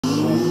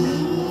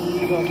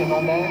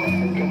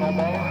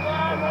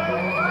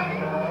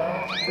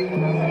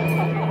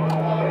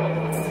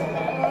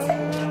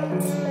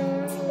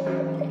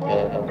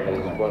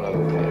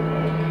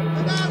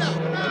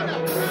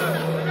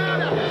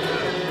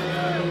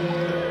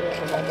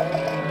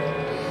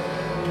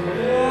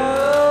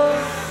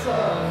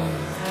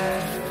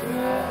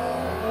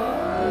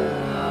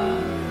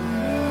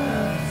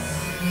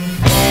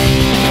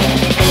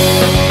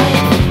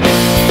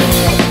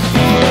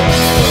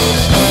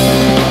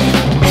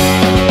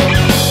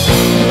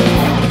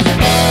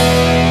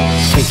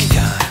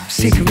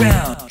Stick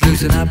around,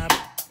 loosen up.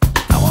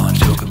 I want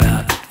to talk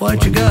about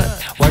what you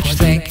got, what you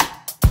think.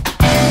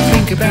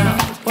 Think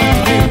about what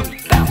you do,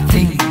 about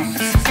things.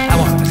 I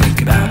want to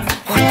think about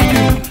what you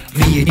do,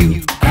 me and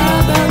you. How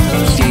about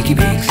those sticky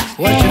pigs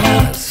watching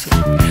us?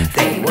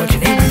 They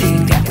watching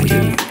everything that we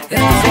do,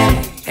 that we say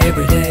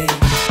every day.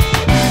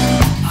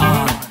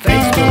 On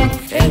Facebook,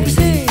 every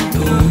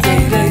single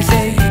day they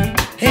say.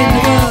 In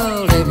the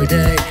world every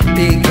day,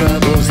 big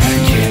troubles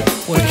and shit.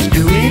 What you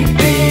doing,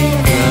 big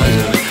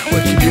brother?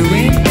 What you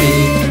doing,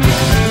 big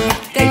brother?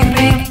 Take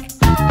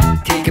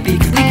a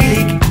peek, wiki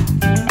leak,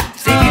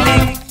 sticky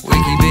leak,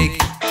 wiki big.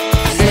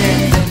 Set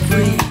them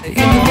free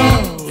in the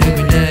world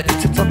every day.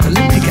 It's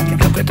apocalyptic and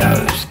look at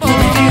those.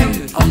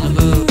 Multitude on the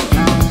move.